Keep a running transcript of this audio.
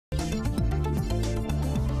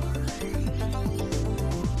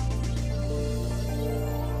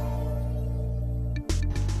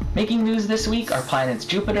Making news this week are planets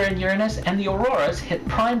Jupiter and Uranus, and the auroras hit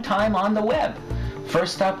prime time on the web.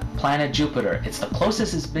 First up, planet Jupiter. It's the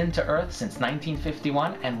closest it's been to Earth since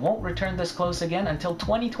 1951 and won't return this close again until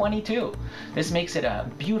 2022. This makes it a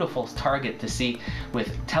beautiful target to see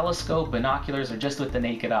with telescope, binoculars, or just with the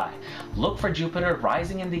naked eye. Look for Jupiter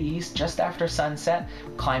rising in the east just after sunset,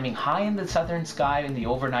 climbing high in the southern sky in the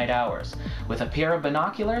overnight hours. With a pair of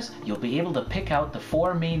binoculars, you'll be able to pick out the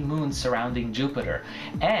 4 main moons surrounding Jupiter.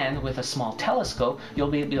 And with a small telescope,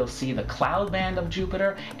 you'll be able to see the cloud band of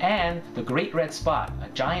Jupiter and the Great Red Spot, a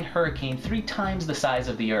giant hurricane 3 times the size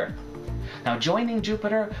of the Earth. Now joining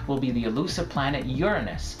Jupiter will be the elusive planet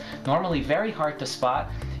Uranus. Normally very hard to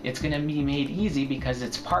spot, it's going to be made easy because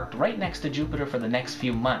it's parked right next to Jupiter for the next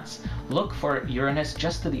few months. Look for Uranus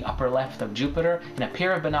just to the upper left of Jupiter. In a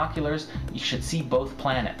pair of binoculars, you should see both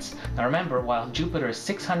planets. Now remember, while Jupiter is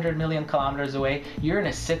 600 million kilometers away,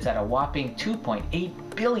 Uranus sits at a whopping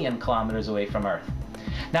 2.8 billion kilometers away from Earth.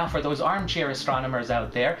 Now for those armchair astronomers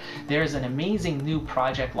out there, there's an amazing new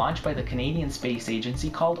project launched by the Canadian Space Agency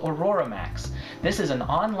called Auroramax. This is an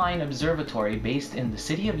online observatory based in the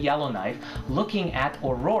city of Yellowknife looking at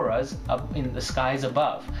auroras up in the skies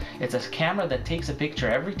above. It's a camera that takes a picture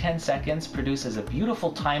every 10 seconds, produces a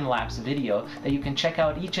beautiful time-lapse video that you can check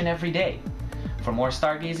out each and every day. For more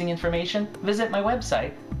stargazing information, visit my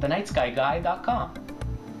website, thenightskyguy.com.